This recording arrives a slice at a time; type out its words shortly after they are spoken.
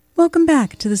Welcome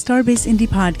back to the Starbase Indie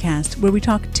Podcast, where we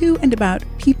talk to and about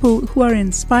people who are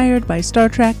inspired by Star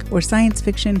Trek or science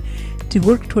fiction to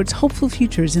work towards hopeful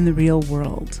futures in the real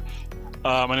world.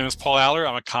 My name is Paul Allor.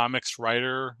 I'm a comics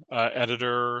writer,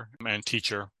 editor, and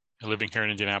teacher living here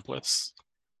in Indianapolis.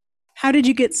 How did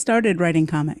you get started writing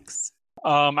comics?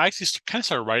 I actually kind of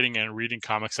started writing and reading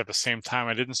comics at the same time.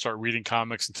 I didn't start reading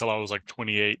comics until I was like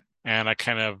 28, and I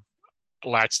kind of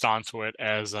latched onto it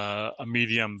as a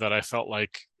medium that I felt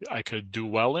like I could do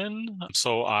well in.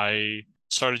 So I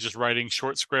started just writing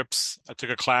short scripts. I took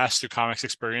a class through Comics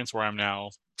Experience where I'm now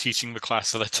teaching the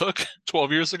class that I took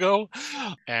 12 years ago,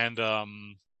 and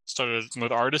started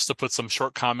with artists to put some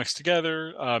short comics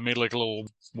together, made like a little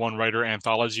one-writer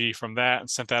anthology from that and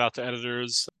sent that out to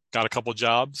editors. Got a couple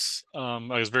jobs. I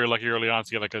was very lucky early on to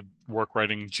get like a work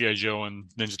writing G.I. Joe and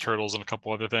Ninja Turtles and a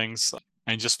couple other things.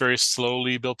 And just very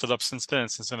slowly built it up since then.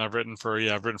 Since then, I've written for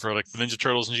like the Ninja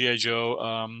Turtles and G.I.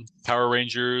 Joe, Power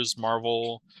Rangers,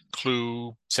 Marvel,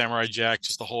 Clue, Samurai Jack,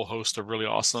 just a whole host of really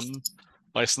awesome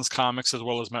licensed comics, as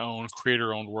well as my own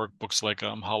creator-owned work, books like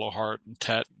Hollow Heart and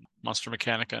Tet, Monster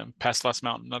Mechanica, and Past Last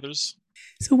Mountain, and others.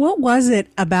 So what was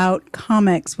it about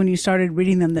comics when you started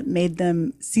reading them that made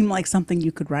them seem like something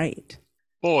you could write?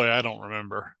 Boy, I don't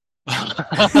remember.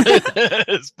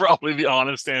 It's probably the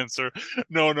honest answer.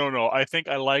 No. I think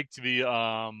I liked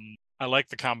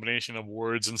the combination of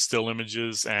words and still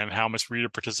images and how much reader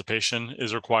participation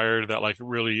is required, that like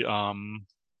really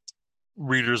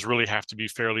readers really have to be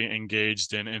fairly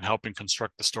engaged in helping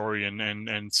construct the story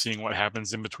and seeing what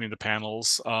happens in between the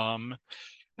panels. And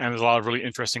there's a lot of really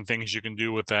interesting things you can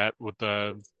do with that, with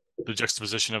the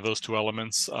juxtaposition of those two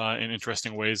elements in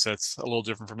interesting ways that's a little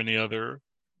different from any other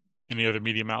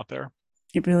medium out there.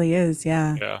 It really is,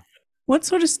 yeah. Yeah. What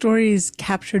sort of stories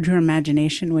captured your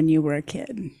imagination when you were a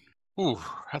kid? Ooh,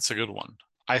 that's a good one.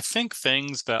 I think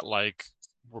things that like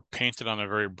were painted on a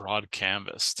very broad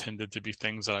canvas tended to be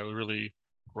things that I really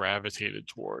gravitated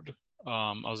toward.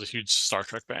 I was a huge Star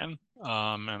Trek fan,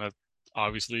 and that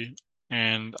obviously,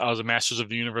 and I was a Masters of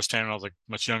the Universe fan when I was like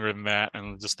much younger than that,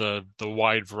 and just the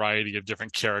wide variety of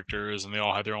different characters, and they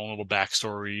all had their own little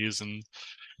backstories, and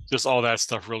just all that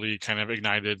stuff really kind of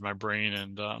ignited my brain.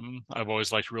 And I've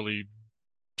always liked really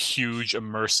huge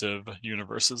immersive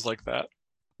universes like that.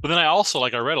 But then I also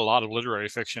I read a lot of literary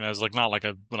fiction as like, not like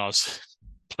when I was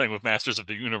playing with Masters of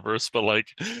the Universe, but like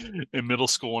in middle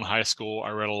school and high school, I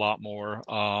read a lot more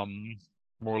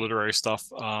literary stuff,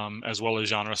 as well as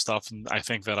genre stuff. And I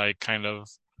think that I kind of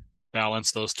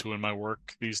balance those two in my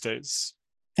work these days.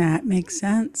 That makes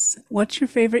sense. What's your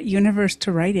favorite universe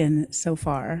to write in so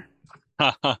far?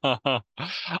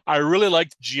 I really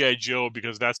liked G.I. Joe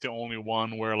because that's the only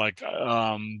one where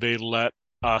they let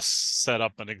us set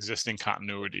up an existing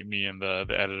continuity, me and the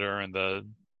editor and the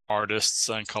artists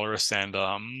and colorists and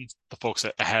the folks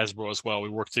at Hasbro as well. We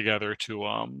worked together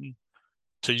to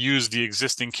use the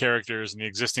existing characters and the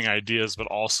existing ideas, but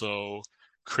also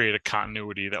create a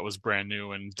continuity that was brand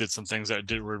new and did some things that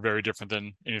were very different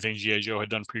than anything G.I. Joe had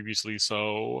done previously.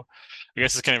 So I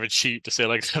guess it's kind of a cheat to say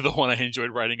like the one I enjoyed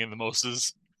writing in the most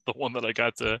is the one that I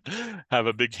got to have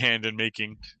a big hand in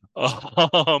making.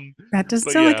 That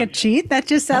doesn't sound like a cheat. That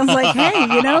just sounds like,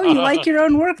 hey, you like your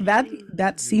own work.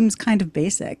 That seems kind of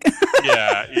basic.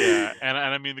 yeah. And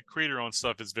I mean, the creator-owned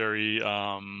stuff is very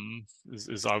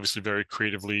is obviously very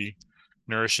creatively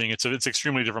nourishing. It's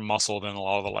extremely different muscle than a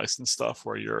lot of the licensed stuff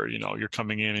where you're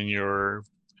coming in and you're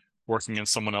working in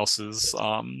someone else's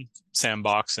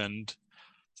sandbox and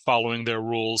following their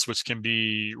rules, which can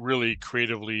be really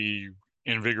creatively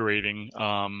invigorating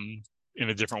in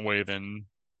a different way than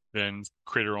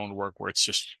creator-owned work where it's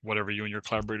just whatever you and your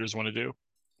collaborators want to do.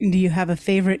 Do you have a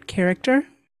favorite character?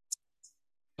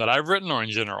 That I've written or in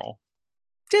general?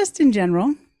 Just in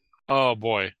general. Oh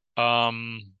boy.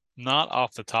 Not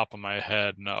off the top of my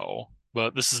head, no.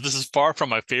 But this is far from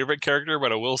my favorite character,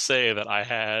 but I will say that I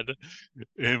had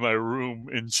in my room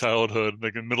in childhood,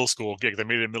 like in middle school, I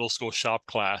made it in middle school shop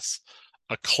class,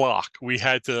 a clock. We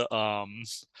had an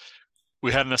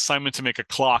assignment to make a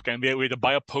clock, and we had to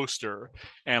buy a poster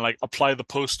and like apply the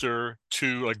poster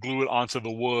to like glue it onto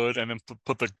the wood and then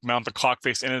mount the clock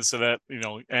face in it so that,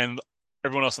 and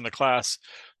everyone else in the class,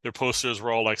 their posters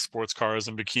were all like sports cars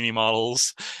and bikini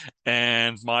models.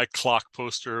 And my clock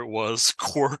poster was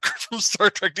Quark from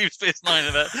Star Trek Deep Space Nine.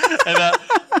 And that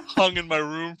hung in my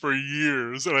room for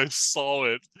years. And I saw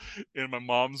it in my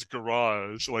mom's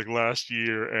garage like last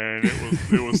year. And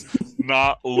it was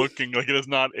not looking like it has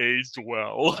not aged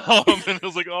well. And it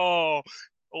was like, oh,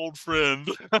 old friend.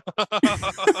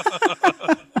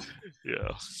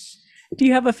 Yeah. Do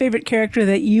you have a favorite character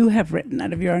that you have written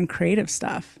out of your own creative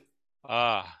stuff?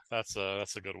 that's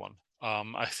a good one.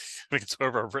 I think it's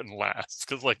whoever I've written last,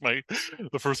 because like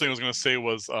the first thing I was going to say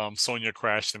was Sonia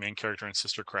Crash, the main character in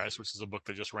Sister Crash, which is a book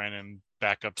that just ran in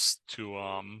backups to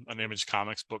an Image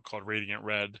Comics book called Radiant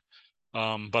Red.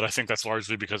 But I think that's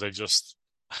largely because I just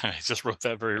wrote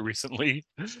that very recently.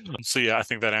 So yeah, I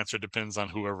think that answer depends on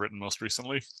who I've written most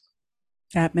recently.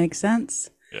 That makes sense.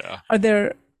 Yeah.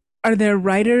 Are there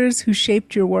writers who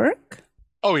shaped your work?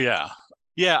 Oh yeah.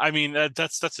 Yeah, I mean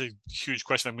that's a huge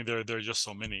question. I mean there are just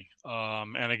so many.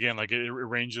 And again, like it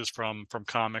ranges from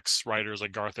comics writers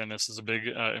like Garth Ennis is a big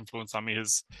influence on me.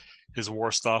 His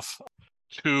war stuff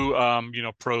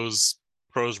to prose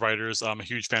writers. I'm a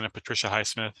huge fan of Patricia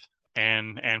Highsmith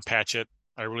and Patchett.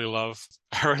 I really love.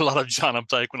 I read a lot of John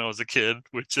Updike when I was a kid,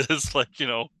 which is like,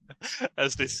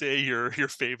 as they say, your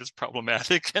fave is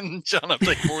problematic, and John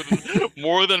Updike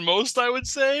more than most, I would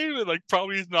say. Like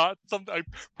probably not something I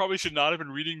probably should not have been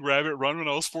reading Rabbit Run when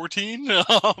I was 14.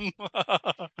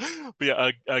 But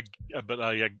yeah,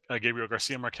 yeah, Gabriel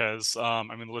Garcia Marquez. I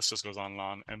mean, the list just goes on and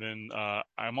on. And then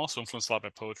I'm also influenced a lot by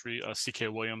poetry. C.K.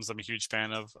 Williams, I'm a huge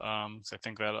fan of. So I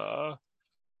think that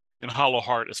in Hollow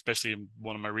Heart, especially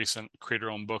one of my recent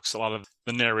creator-owned books, a lot of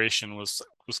the narration was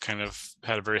kind of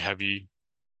had a very heavy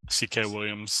C.K.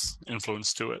 Williams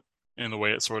influence to it in the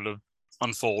way it sort of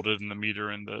unfolded and the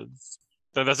meter and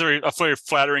that's a very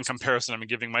flattering comparison I'm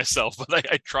giving myself, but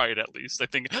I try it at least. I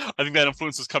think that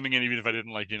influence is coming in even if I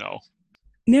didn't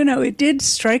No, it did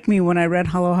strike me when I read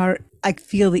Hollow Heart. I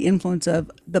feel the influence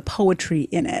of the poetry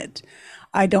in it.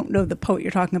 I don't know the poet you're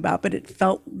talking about, but it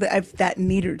felt that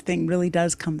metered thing really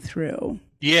does come through.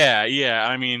 Yeah.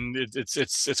 I mean,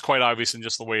 it's quite obvious in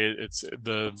just the way it's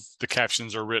the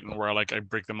captions are written, where I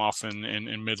break them off in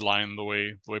midline the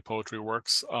way poetry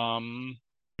works.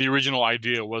 The original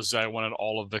idea was I wanted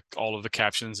all of the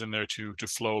captions in there to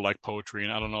flow like poetry,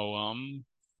 and I don't know,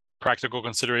 practical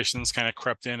considerations kind of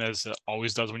crept in, as it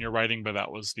always does when you're writing, but that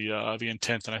was the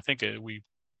intent, and I think we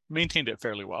maintained it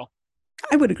fairly well.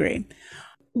 I would agree.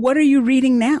 What are you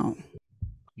reading now?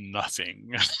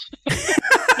 Nothing.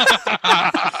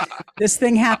 This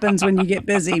thing happens when you get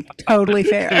busy. Totally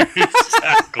fair.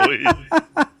 Exactly.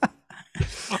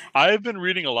 I've been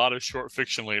reading a lot of short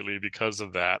fiction lately because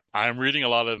of that. I'm reading a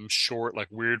lot of short, like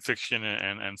weird fiction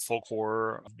and folk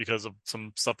horror because of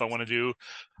some stuff I want to do.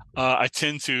 I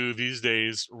tend to these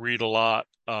days read a lot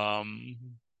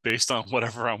based on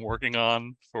whatever I'm working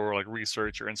on for like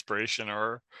research or inspiration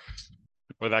or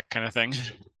that kind of thing.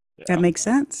 Yeah. That makes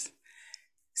sense.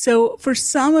 So for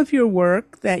some of your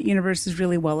work, that universe is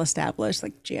really well established,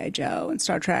 like G.I. Joe and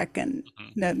Star Trek and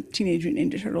the Teenage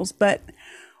Mutant Ninja Turtles. But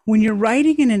when you're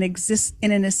writing in an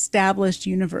established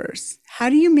universe, how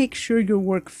do you make sure your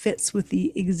work fits with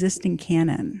the existing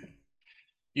canon?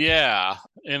 Yeah,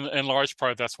 in large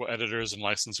part, that's what editors and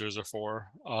licensors are for.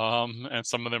 And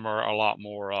some of them are a lot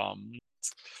more.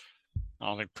 I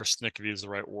don't think persnickety is the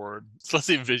right word. So let's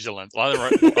say vigilant. A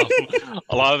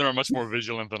lot of them are much more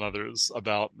vigilant than others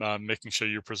about making sure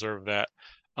you preserve that.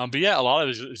 But yeah, a lot of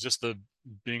it is just the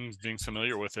being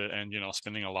familiar with it, and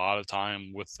spending a lot of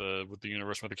time with the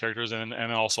universe, with the characters, and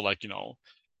also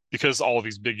because all of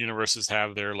these big universes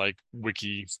have their like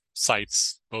wiki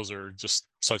sites. Those are just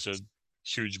such a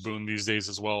huge boon these days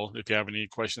as well, if you have any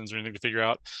questions or anything to figure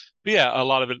out. But yeah, a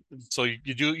lot of it, so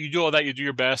you do all that, you do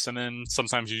your best, and then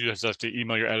sometimes you just have to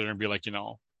email your editor and be like,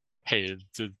 hey,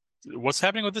 what's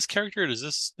happening with this character? Does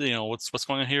this, what's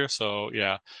going on here? So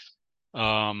yeah.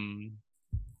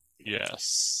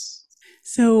 Yes.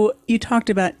 So you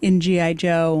talked about in G.I.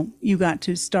 Joe, you got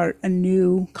to start a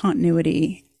new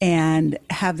continuity and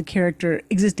have the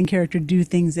existing character do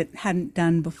things it hadn't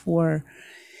done before.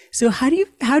 So how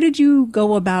did you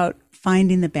go about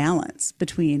finding the balance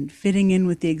between fitting in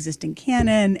with the existing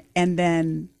canon and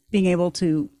then being able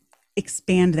to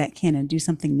expand that canon, do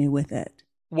something new with it?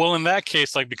 Well, in that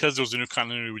case, like because there was a new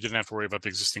continuity, we didn't have to worry about the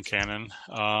existing canon.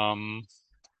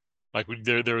 Like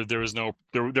there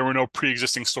were no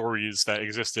pre-existing stories that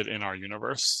existed in our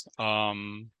universe.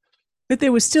 But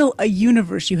there was still a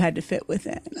universe you had to fit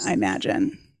within, I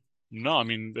imagine. No, I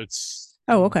mean it's.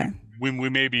 Oh, okay. We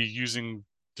may be using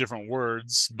different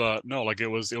words, but no, like it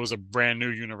was a brand new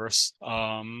universe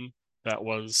that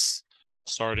was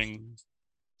starting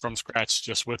from scratch,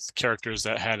 just with characters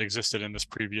that had existed in this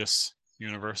previous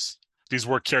universe. These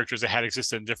were characters that had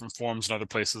existed in different forms in other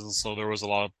places, and so there was a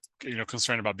lot of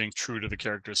concern about being true to the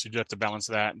characters. So you do have to balance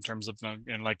that in terms of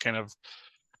and like kind of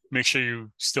make sure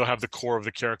you still have the core of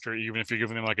the character, even if you're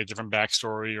giving them like a different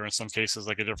backstory, or in some cases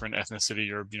like a different ethnicity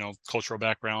or cultural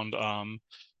background.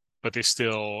 But they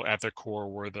still, at their core,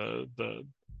 were the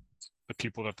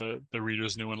people that the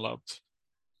readers knew and loved.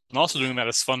 And also doing that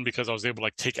is fun because I was able to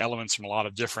like take elements from a lot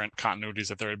of different continuities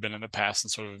that there had been in the past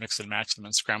and sort of mix and match them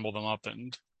and scramble them up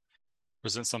and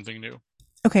present something new.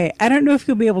 Okay, I don't know if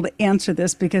you'll be able to answer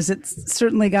this because it's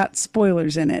certainly got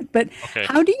spoilers in it, but Okay.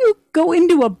 how do you go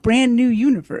into a brand new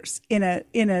universe in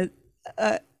a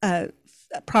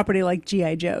property like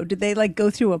GI Joe? Did they like go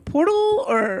through a portal,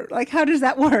 or like how does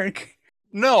that work?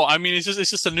 No, I mean it's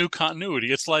just a new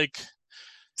continuity.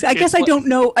 So I guess It's like I don't okay,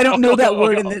 know okay, that okay,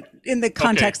 word in the okay.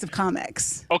 context of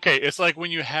comics. Okay, it's like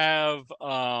when you have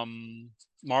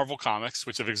Marvel Comics,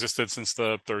 which have existed since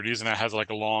the 30s, and that has like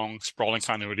a long, sprawling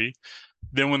continuity.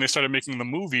 Then when they started making the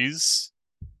movies,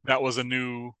 that was a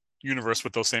new universe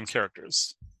with those same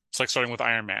characters. It's like starting with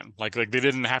Iron Man. Like they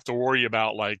didn't have to worry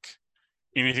about like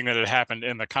anything that had happened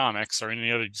in the comics or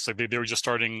any other. Just like they were just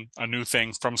starting a new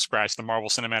thing from scratch, the Marvel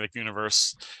Cinematic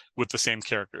Universe with the same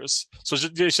characters. So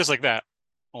it's just like that,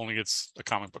 only it's a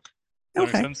comic book. Does that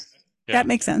make Okay, sense? that Yeah,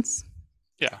 makes sense.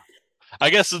 yeah. I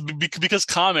guess because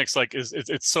comics like is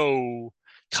it's so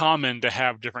common to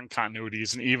have different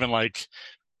continuities, and even like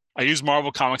I use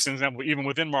Marvel Comics as an example. Even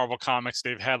within Marvel Comics,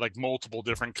 they've had like multiple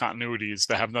different continuities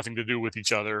that have nothing to do with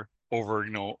each other over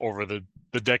over the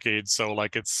decades. So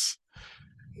like it's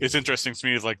interesting to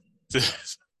me is like to,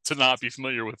 to not be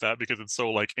familiar with that because it's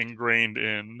so like ingrained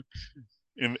in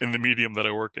the medium that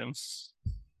I work in.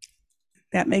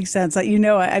 That makes sense. Like,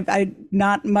 I'm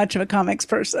not much of a comics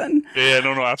person. Yeah,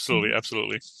 no, no, absolutely,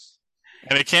 absolutely.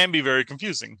 And it can be very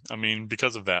confusing. I mean,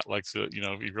 because of that, like, so,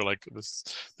 if you're like this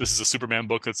is a Superman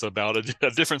book that's about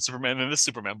a different Superman than this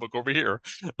Superman book over here.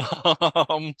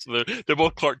 So they're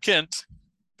both Clark Kent.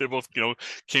 They both,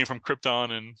 came from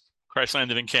Krypton and crash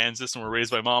landed in Kansas and were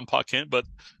raised by Mom, Pa Kent, but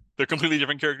they're completely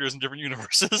different characters in different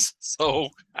universes. So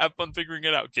have fun figuring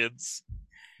it out, kids.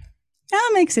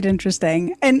 That makes it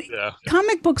interesting. And Yeah.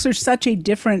 comic books are such a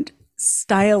different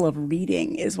style of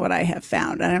reading, is what I have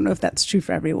found. I don't know if that's true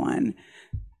for everyone,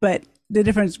 but the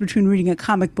difference between reading a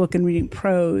comic book and reading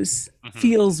prose Mm-hmm.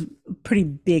 feels pretty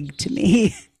big to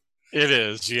me. It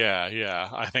is, yeah, yeah.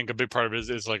 I think a big part of it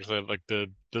is like the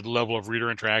level of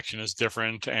reader interaction is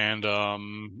different, and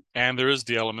there is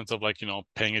the element of like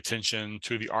paying attention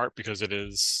to the art because it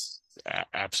is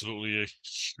absolutely a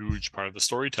huge part of the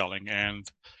storytelling. And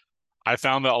I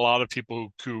found that a lot of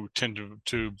people who tend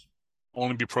to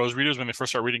only be prose readers when they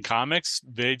first start reading comics,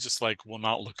 they just like will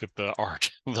not look at the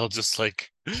art. They'll just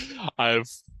like I've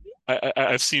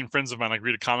I've seen friends of mine like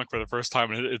read a comic for the first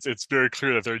time, and it's very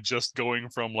clear that they're just going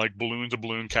from like balloon to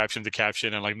balloon, caption to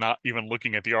caption, and like not even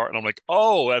looking at the art. And I'm like,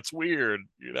 oh, that's weird.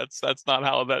 That's not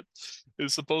how that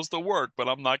is supposed to work. But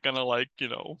I'm not gonna like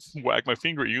wag my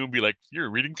finger at you and be like, you're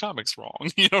reading comics wrong.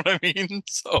 You know what I mean?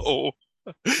 So,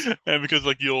 and because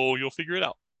like you'll figure it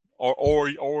out, or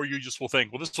you just will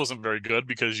think, well, this wasn't very good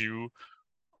because you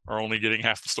are only getting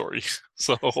half the story.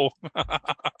 So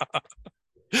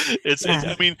it's Yeah,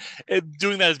 I mean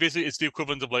doing that is basically it's the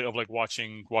equivalent of like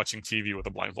watching TV with a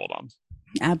blindfold on.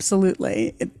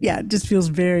 absolutely. Yeah, it just feels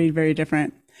very, very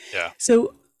different. Yeah.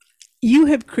 So you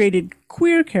have created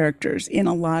queer characters in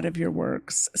a lot of your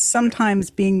works, sometimes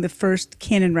being the first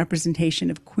canon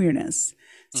representation of queerness.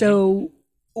 Hmm. So,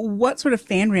 what sort of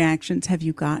fan reactions have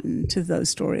you gotten to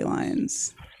those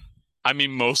storylines? I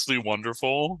mean mostly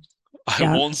wonderful. I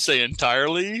Yeah, won't say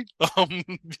entirely, um,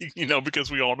 because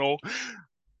we all know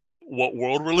what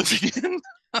world we're living in.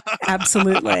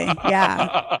 absolutely.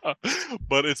 Yeah.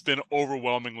 But it's been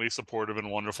overwhelmingly supportive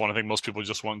and wonderful. And I think most people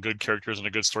just want good characters and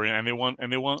a good story, and they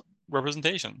want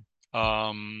representation.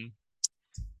 Um,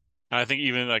 and I think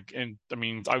even like, and I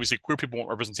mean, obviously queer people want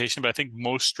representation, but I think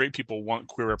most straight people want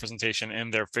queer representation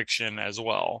in their fiction as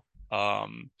well.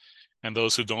 And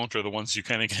those who don't are the ones you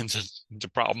kind of get into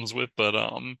problems with. But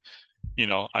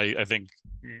I think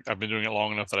I've been doing it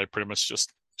long enough that I pretty much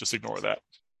just ignore that.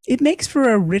 It makes for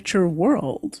a richer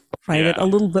world, right? It, Yeah. a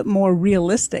little bit more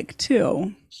realistic,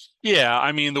 too. Yeah,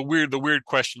 I mean the weird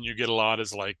question you get a lot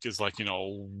is like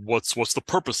what's the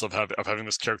purpose of having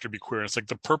this character be queer? And it's like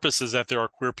the purpose is that there are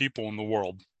queer people in the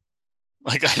world.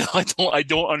 Like I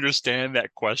don't understand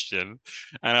that question,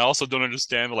 and I also don't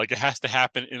understand like it has to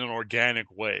happen in an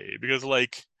organic way because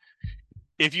like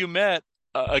if you met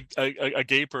a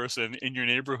gay person in your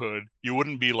neighborhood, you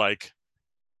wouldn't be like,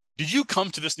 did you come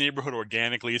to this neighborhood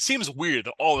organically? It seems weird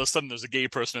that all of a sudden there's a gay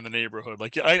person in the neighborhood.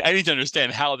 Like, I need to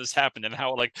understand how this happened and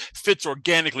how it like fits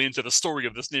organically into the story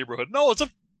of this neighborhood. No, it's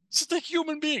just a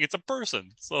human being. It's a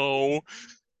person. So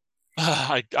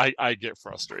I get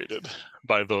frustrated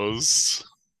by those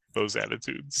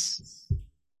attitudes.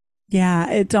 Yeah,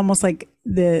 it's almost like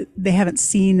they haven't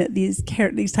seen these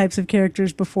types of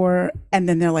characters before, and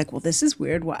then they're like, well, this is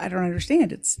weird. Well, I don't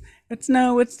understand. It's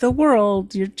the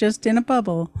world. You're just in a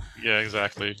bubble. Yeah,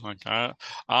 exactly. Like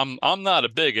I'm not a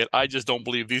bigot. I just don't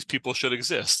believe these people should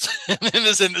exist in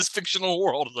this fictional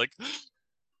world. It's like,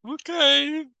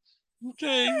 okay,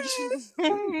 okay.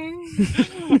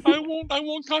 I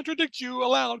won't contradict you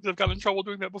aloud because I've gotten in trouble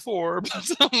doing that before.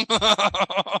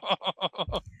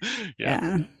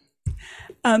 Yeah.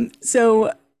 Yeah.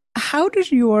 So how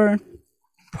does your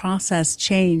process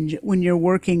change when you're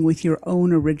working with your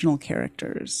own original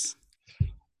characters?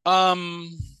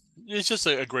 Um, it's just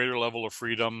a greater level of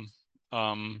freedom.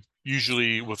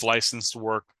 Usually with licensed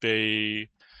work, they'll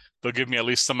give me at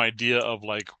least some idea of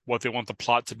like what they want the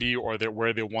plot to be or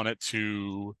where they want it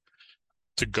to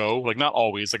go. Like not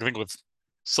always. Like I think with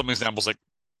some examples like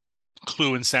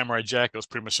Clue and Samurai Jack, it was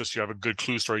pretty much just you have a good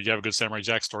Clue story, you have a good Samurai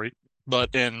Jack story.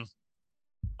 But in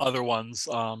other ones,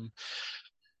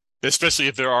 especially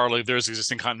if there's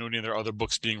existing continuity and there are other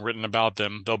books being written about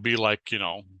them, they'll be like, do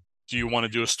you want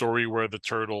to do a story where the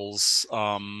turtles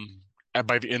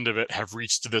by the end of it have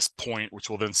reached this point, which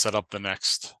will then set up the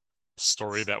next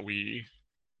story that we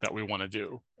want to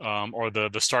do. Or the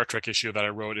Star Trek issue that I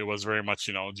wrote, it was very much,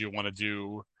 do you want to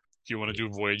do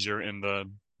Voyager in the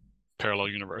parallel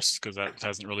universe, because that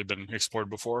hasn't really been explored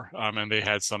before. And they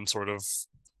had some sort of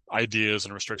ideas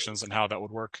and restrictions on how that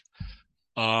would work.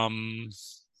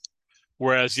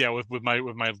 Whereas, yeah, with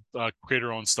my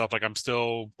creator owned stuff, like I'm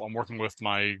working with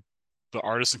the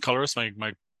artists and colorists,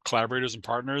 my collaborators and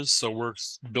partners. So we're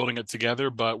building it together,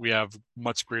 but we have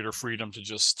much greater freedom to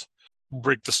just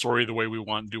break the story the way we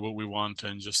want, do what we want,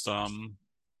 and just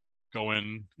go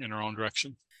in our own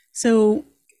direction. So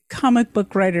comic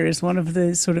book writer is one of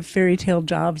the sort of fairy tale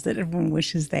jobs that everyone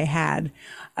wishes they had,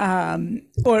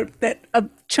 or that a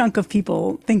chunk of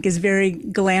people think is very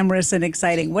glamorous and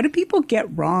exciting. What do people get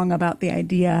wrong about the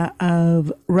idea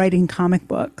of writing comic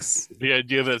books? The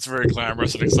idea that it's very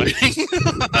glamorous and exciting.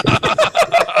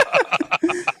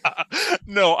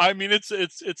 No, I mean it's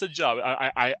a job.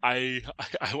 I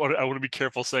want to be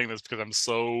careful saying this because I'm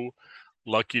so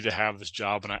lucky to have this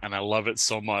job and I love it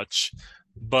so much.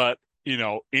 But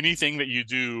anything that you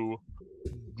do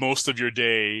most of your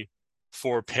day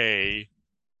for pay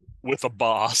with a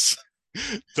boss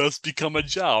does become a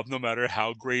job, no matter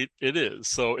how great it is.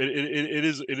 So it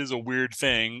is a weird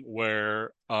thing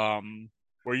where I'm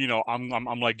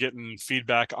like getting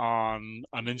feedback on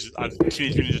a Teenage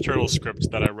Mutant Ninja Turtles script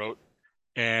that I wrote,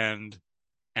 and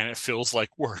it feels like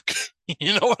work.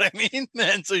 You know what I mean?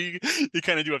 And so you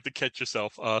kind of do have to catch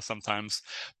yourself sometimes.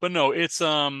 But no, it's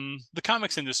the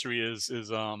comics industry is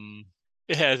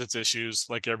it has its issues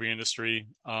like every industry.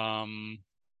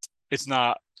 It's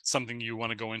not something you want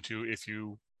to go into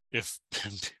if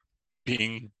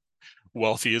being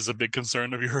wealthy is a big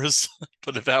concern of yours,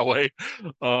 put it that way.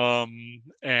 And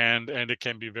it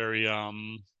can be very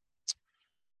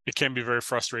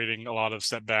frustrating, a lot of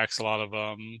setbacks, a lot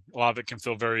of it can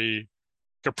feel very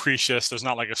capricious. There's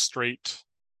not like a straight,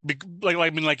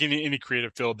 like any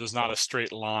creative field, there's not a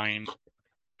straight line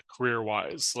career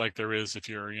wise like there is if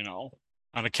you're an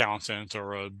accountant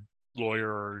or a lawyer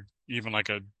or even like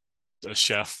a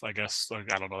chef, I guess.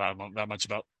 Like, I don't know that much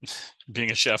about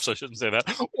being a chef, so I shouldn't say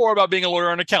that, or about being a lawyer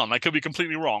or an accountant. I could be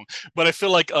completely wrong, but I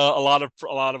feel like a lot of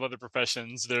other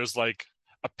professions, there's like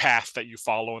a path that you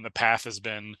follow, and the path has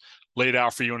been laid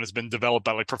out for you and has been developed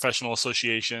by like professional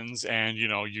associations, and you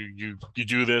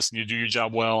do this and you do your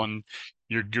job well, and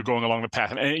you're going along the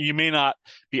path, and you may not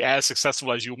be as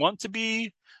successful as you want to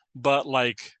be, but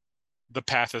like the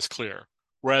path is clear.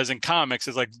 Whereas in comics,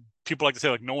 it's like people like to say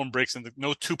like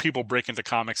no two people break into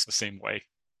comics the same way.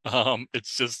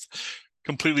 It's just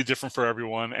completely different for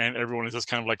everyone, and everyone is just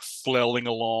kind of like flailing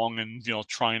along and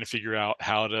trying to figure out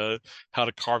how to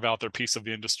carve out their piece of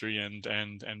the industry and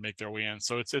make their way in.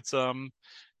 So it's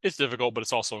difficult, but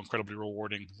it's also incredibly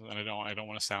rewarding. And I don't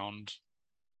want to sound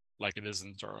like it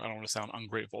isn't, or I don't want to sound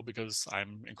ungrateful, because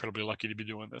I'm incredibly lucky to be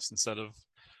doing this instead of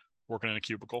working in a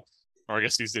cubicle. Or I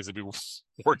guess these days I'd be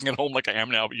working at home like I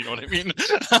am now, but you know what I mean?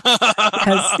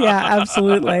 Yes, yeah,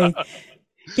 absolutely.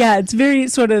 Yeah, it's very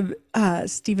sort of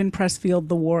Stephen Pressfield,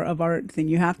 the War of Art thing.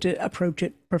 You have to approach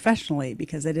it professionally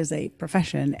because it is a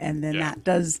profession. And then that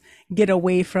does get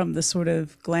away from the sort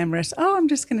of glamorous, oh, I'm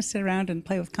just going to sit around and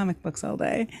play with comic books all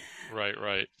day.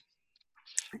 Right.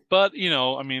 But,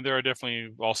 I mean, there are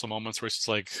definitely also moments where it's just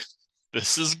like,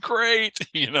 this is great,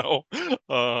 Yeah.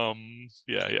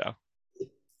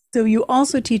 So you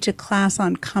also teach a class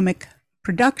on comic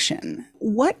production.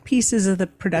 What pieces of the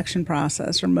production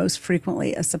process are most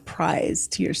frequently a surprise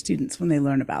to your students when they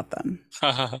learn about them?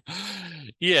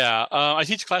 Yeah, I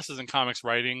teach classes in comics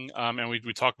writing, and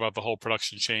we talk about the whole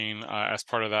production chain as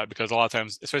part of that, because a lot of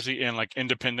times, especially in like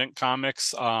independent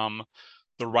comics,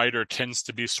 the writer tends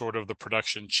to be sort of the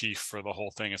production chief for the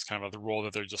whole thing. It's kind of the role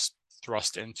that they're just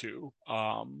thrust into.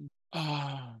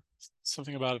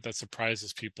 Something about it that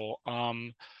surprises people.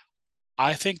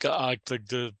 I think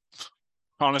the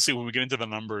honestly, when we get into the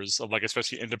numbers of like,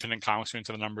 especially independent comics, we get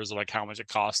into the numbers of like how much it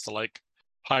costs to like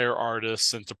hire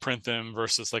artists and to print them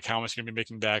versus like how much you're gonna be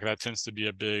making back. That tends to be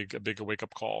a big wake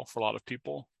up call for a lot of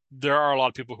people. There are a lot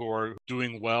of people who are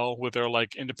doing well with their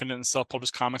like independent and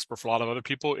self-published comics, but for a lot of other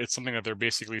people, it's something that they're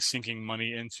basically sinking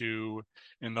money into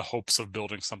in the hopes of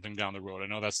building something down the road. I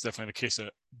know that's definitely the case.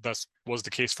 That was the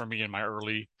case for me in my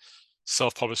early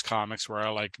self-published comics, where I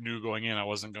like knew going in I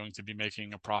wasn't going to be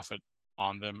making a profit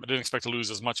on them. I didn't expect to lose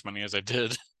as much money as I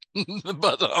did,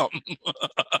 but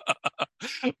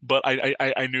but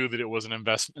I knew that it was an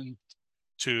investment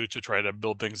to try to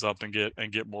build things up and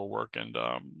get more work. And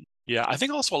yeah, I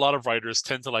think also a lot of writers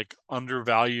tend to like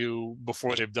undervalue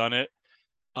before they've done it.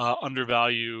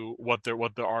 Undervalue what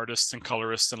the artists and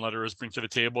colorists and letterers bring to the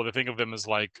table. They think of them as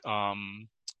like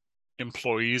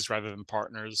employees rather than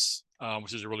partners,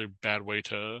 which is a really bad way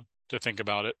to think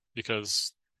about it,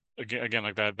 because again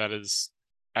like that is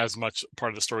as much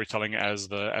part of the storytelling as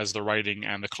the writing,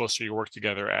 and the closer you work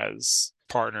together as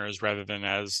partners rather than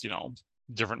as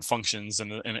different functions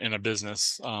in a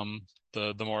business,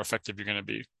 the more effective you're going to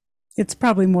be. It's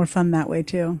probably more fun that way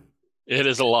too. It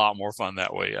is a lot more fun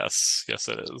that way. Yes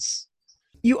it is.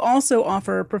 You also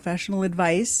offer professional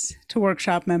advice to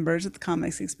workshop members at the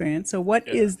Comics Experience. So, what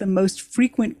Yeah. is the most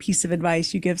frequent piece of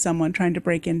advice you give someone trying to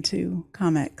break into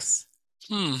comics?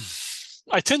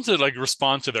 I tend to like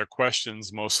respond to their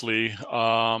questions mostly.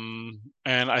 And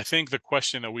I think the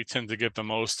question that we tend to get the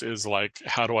most is like,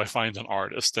 how do I find an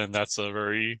artist? And that's a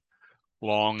very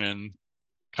long and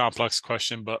complex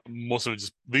question, but most of it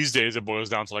just these days it boils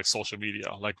down to like social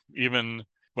media. Like even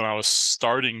when I was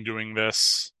starting doing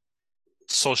this,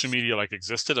 social media like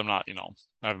existed. I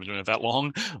haven't been doing it that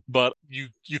long, but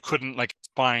you couldn't like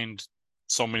find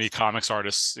so many comics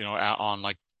artists, on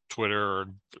like Twitter, or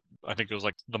I think it was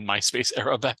like the MySpace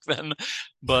era back then.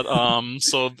 But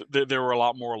so there were a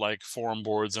lot more like forum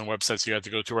boards and websites you had to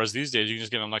go to. Whereas these days you can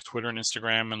just get on like Twitter and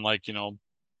Instagram and like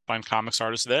find comics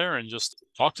artists there and just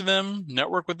talk to them,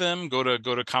 network with them, go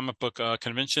to comic book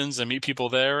conventions and meet people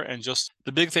there. And just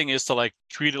the big thing is to like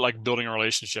treat it like building a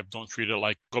relationship. Don't treat it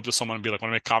like go up to someone and be like,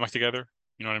 want to make a comic together?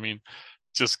 You know what I mean?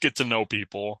 Just get to know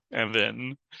people and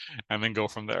then go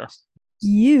from there.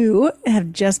 You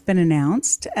have just been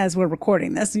announced, as we're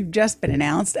recording this, you've just been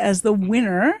announced as the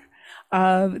winner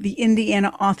of the Indiana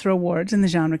Author Awards in the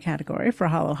genre category for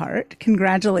Hollow Heart.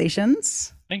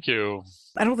 Congratulations. Thank you.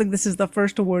 I don't think this is the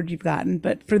first award you've gotten,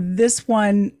 but for this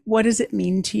one, what does it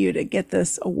mean to you to get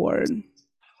this award?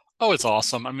 Oh, it's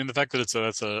awesome. I mean, the fact that it's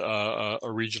a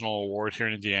regional award here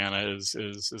in Indiana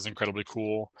is incredibly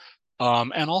cool.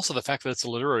 And also the fact that it's a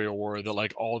literary award, that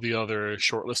like all the other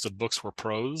shortlisted books were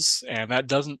prose, and that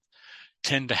doesn't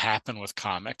tend to happen with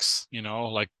comics.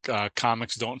 Like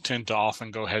comics don't tend to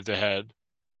often go head to head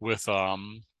with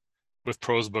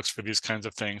prose books for these kinds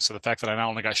of things. So the fact that I not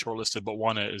only got shortlisted but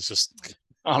won it is just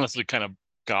honestly kind of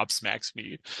gobsmacks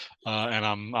me, and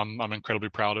I'm incredibly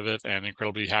proud of it and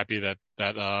incredibly happy that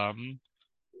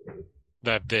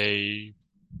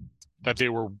they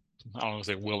were, I don't want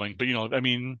to say willing, but I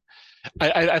mean,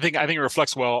 I think it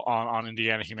reflects well on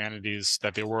Indiana Humanities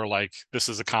that they were like, this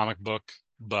is a comic book,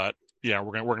 but yeah,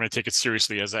 we're gonna take it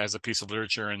seriously as a piece of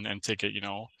literature and take it,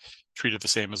 treat it the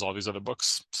same as all these other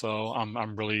books. So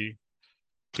I'm really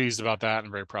pleased about that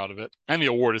and very proud of it. And the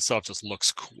award itself just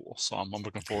looks cool. So I'm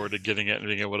looking forward to getting it and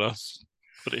being able to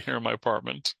put it here in my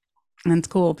apartment. That's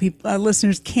cool. People,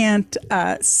 listeners can't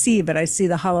see, but I see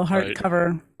the Hollow Heart Right.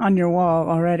 cover on your wall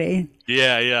already.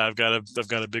 Yeah. I've got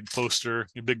a big poster,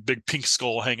 a big pink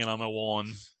skull hanging on my wall,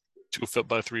 and 2 feet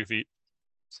by 3 feet.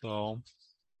 So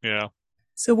yeah.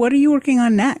 So, what are you working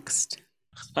on next?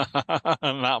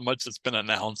 Not much that's been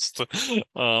announced.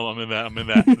 I'm in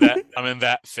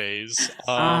that phase.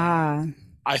 Ah,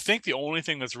 I think the only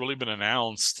thing that's really been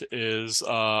announced is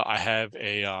I have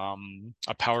a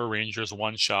Power Rangers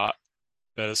one shot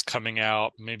that is coming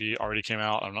out, maybe already came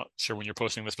out. I'm not sure when you're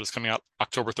posting this, but it's coming out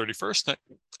October 31st,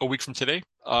 a week from today.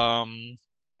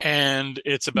 And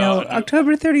it's no, about a new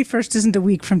October 31st isn't a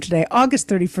week from today. August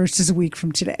 31st is a week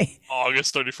from today.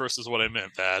 August 31st is what I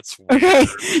meant. That's Okay.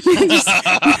 weird.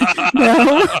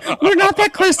 No, we're not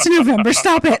that close to November.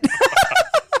 Stop it.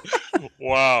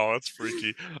 Wow, that's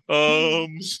freaky.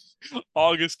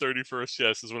 August 31st,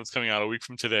 yes, is when it's coming out, a week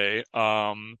from today.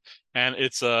 And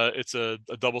it's a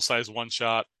double-sized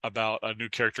one-shot about a new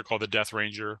character called the Death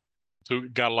Ranger, who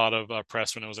got a lot of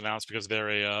press when it was announced because they're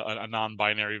a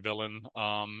non-binary villain,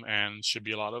 and should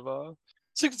be a lot of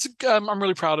I'm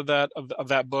really proud of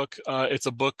that book. It's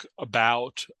a book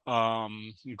about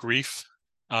grief,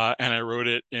 and I wrote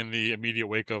it in the immediate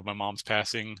wake of my mom's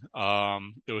passing.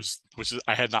 Which is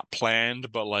I had not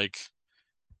planned, but like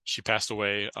she passed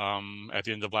away at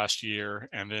the end of last year,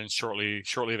 and then shortly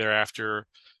thereafter,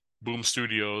 Boom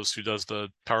Studios, who does the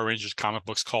Power Rangers comic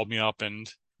books, called me up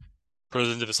and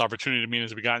presented this opportunity to me. And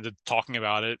as we got into talking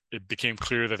about it, it became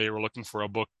clear that they were looking for a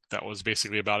book that was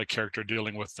basically about a character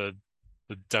dealing with the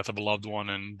death of a loved one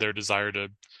and their desire to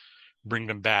bring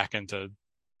them back and to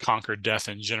conquer death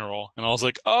in general. And I was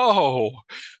like, oh,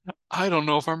 I don't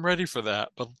know if I'm ready for that,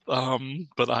 but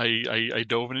I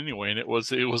dove in anyway, and it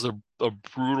was a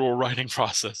brutal writing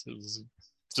process. It was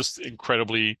just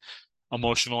incredibly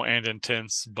emotional and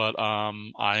intense, but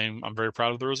I'm very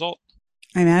proud of the result.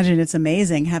 I imagine it's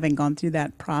amazing having gone through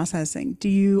that processing. Do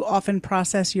you often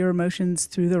process your emotions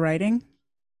through the writing?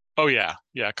 Oh yeah,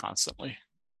 constantly.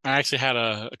 I actually had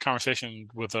a conversation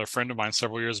with a friend of mine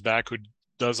several years back who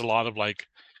does a lot of like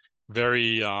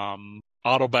very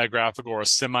autobiographical or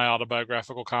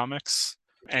semi-autobiographical comics,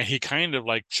 and he kind of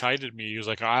like chided me. He was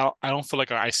like, I don't feel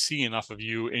like I see enough of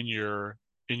you in your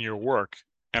work.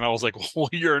 And I was like, well,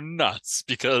 you're nuts,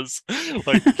 because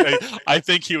like I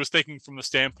think he was thinking from the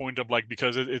standpoint of like,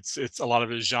 because it's a lot of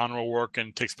his genre work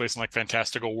and takes place in like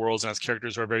fantastical worlds and has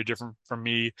characters who are very different from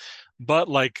me, but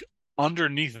like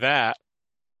underneath that,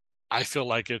 I feel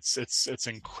like it's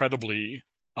incredibly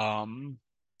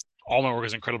all my work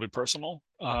is incredibly personal.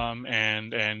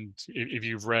 And if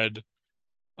you've read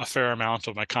a fair amount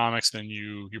of my comics, then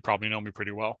you probably know me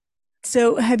pretty well.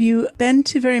 So, have you been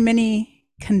to very many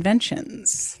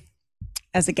conventions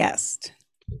as a guest?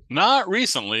 Not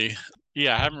recently.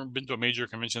 Yeah, I haven't been to a major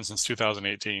convention since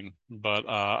 2018, but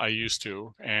I used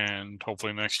to, and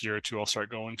hopefully next year or two I'll start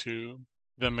going to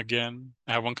them again.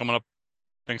 I have one coming up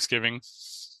Thanksgiving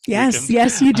Yes, weekend.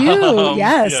 yes, you do.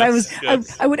 Yes,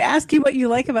 Yes. I would ask you what you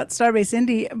like about Starbase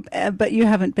Indie, but you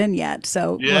haven't been yet.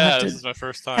 So Yeah, this is my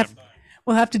first time.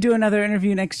 we'll have to do another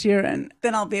interview next year, and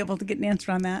then I'll be able to get an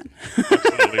answer on that.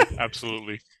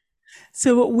 Absolutely.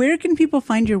 So, where can people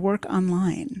find your work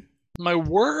online? My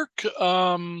work,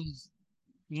 not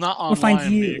Or find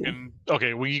online, you? but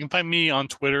you can find me on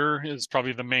Twitter. Is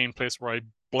probably the main place where I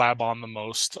blab on the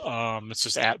most. It's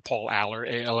just at Paul Allor,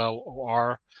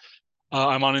 Allor.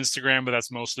 I'm on Instagram, but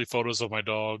that's mostly photos of my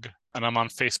dog. And I'm on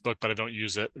Facebook, but I don't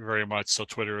use it very much. So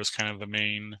Twitter is kind of the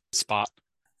main spot.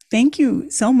 Thank you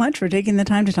so much for taking the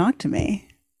time to talk to me.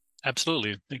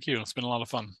 Absolutely. Thank you. It's been a lot of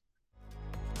fun.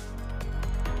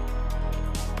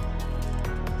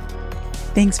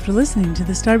 Thanks for listening to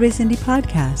the Starbase Indie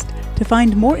podcast. To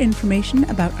find more information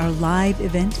about our live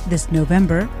event this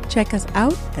November, check us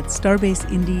out at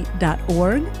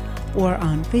starbaseindy.org or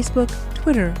on Facebook,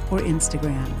 Twitter, or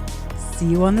Instagram. See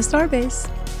you on the Starbase.